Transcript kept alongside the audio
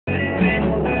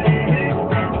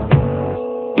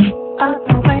I've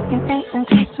been waiting and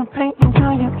anticipating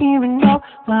till you even know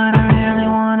what I really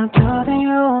wanna do to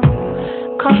you.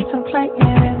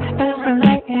 Contemplating and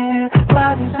relating,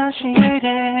 bodies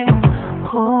associated.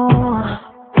 Ooh,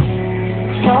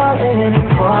 falling and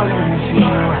falling to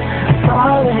you,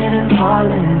 falling and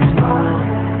falling to you,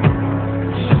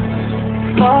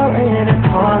 falling and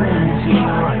falling to you,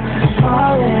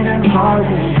 falling and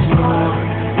falling to you.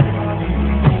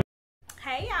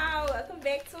 Hey y'all, welcome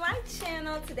back to my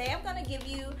channel. Today I'm gonna give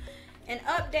you an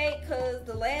update because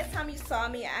the last time you saw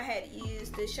me I had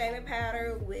used the Chebe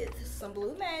powder with some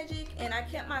Blue Magic and I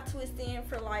kept my twist in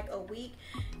for like a week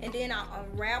and then I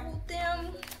unraveled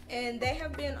them and they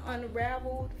have been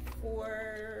unraveled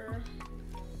for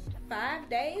 5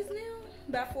 days now,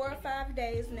 about 4 or 5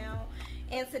 days now.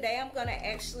 And today I'm gonna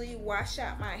actually wash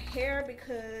out my hair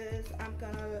because I'm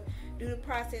gonna do the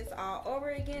process all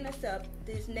over again, except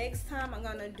this next time I'm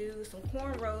gonna do some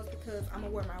cornrows because I'm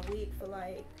gonna wear my wig for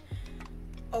like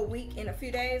a week and a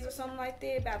few days or something like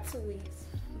that, about 2 weeks,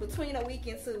 between a week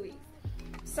and 2 weeks.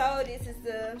 So this is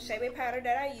the Chebe powder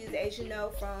that I use, as you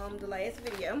know from the last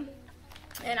video.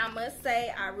 And I must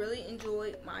say I really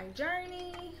enjoyed my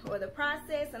journey or the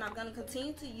process, and I'm gonna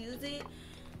continue to use it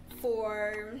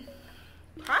for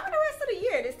probably the rest of the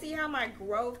year to see how my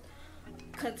growth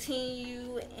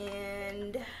continue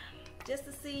and just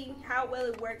to see how well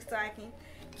it works so I can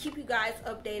keep you guys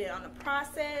updated on the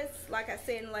process. Like I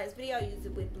said in the last video, I used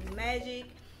it with Blue Magic.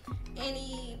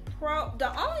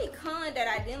 The only con that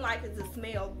I didn't like is the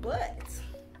smell, but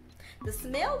the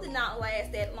smell did not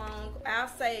last that long. I'll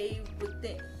say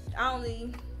the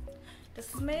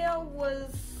smell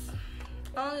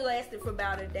only lasted for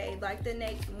about a day. Like the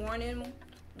next morning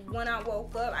when I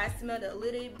woke up, I smelled a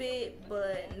little bit,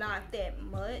 but not that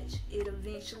much. It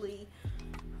eventually,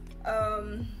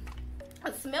 the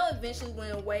smell eventually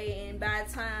went away, and by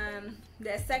the time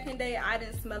that second day, I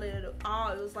didn't smell it at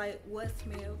all. It was like, what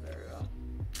smell, girl?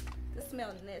 It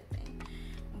smelled nothing.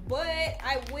 But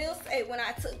I will say, when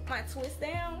I took my twist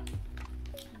down,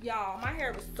 y'all, my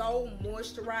hair was so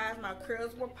moisturized. My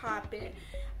curls were popping.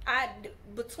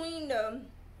 Between the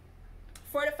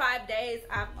 4 to 5 days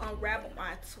I've unraveled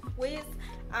my twist,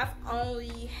 I've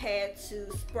only had to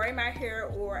spray my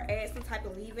hair or add some type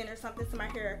of leave-in or something to my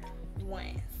hair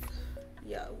once.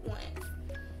 Yeah, once.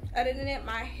 Other than that,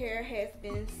 my hair has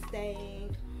been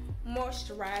staying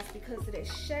moisturized because of the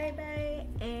Chebe,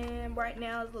 and right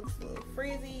now it looks a little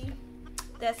frizzy.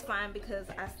 That's fine because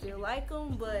I still like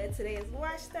them, but today is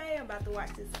wash day. I'm about to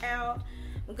wash this out.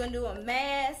 I'm gonna do a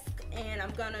mask and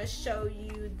I'm gonna show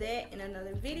you that in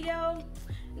another video.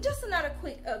 Just another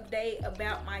quick update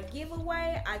about my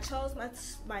giveaway. I chose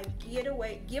my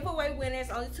giveaway winners.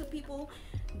 Only 2 people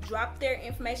dropped their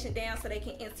information down so they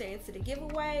can enter into the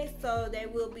giveaway. So they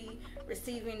will be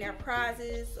receiving their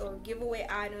prizes or giveaway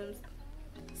items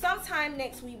sometime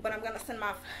next week, but I'm gonna send them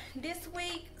off this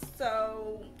week.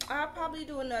 So I'll probably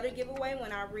do another giveaway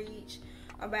when I reach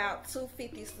about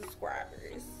 250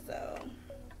 subscribers. So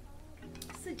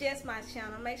suggest my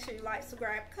channel. Make sure you like,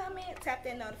 subscribe, comment, tap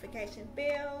that notification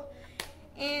bell,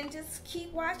 and just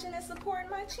keep watching and supporting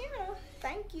my channel.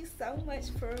 Thank you so much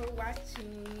for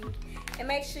watching, and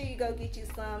make sure you go get you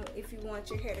some if you want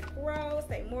your hair to grow,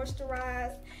 stay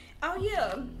moisturized. Oh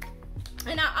yeah,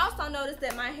 and I also noticed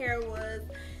that my hair was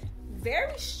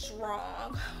very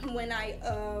strong when I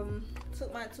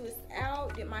took my twist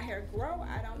out. Did my hair grow?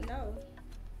 I don't know.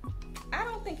 I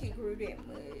don't think it grew that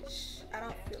much. I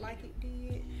don't feel like it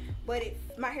did, but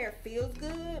my hair feels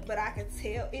good. But I can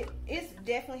tell it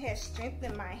definitely has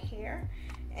strengthened my hair,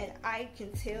 and I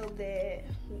can tell that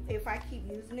if I keep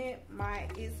using it,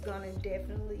 it's gonna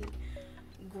definitely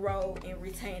grow and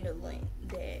retain the length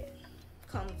that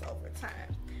comes over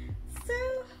time.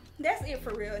 So that's it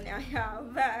for real now, y'all.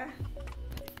 Bye.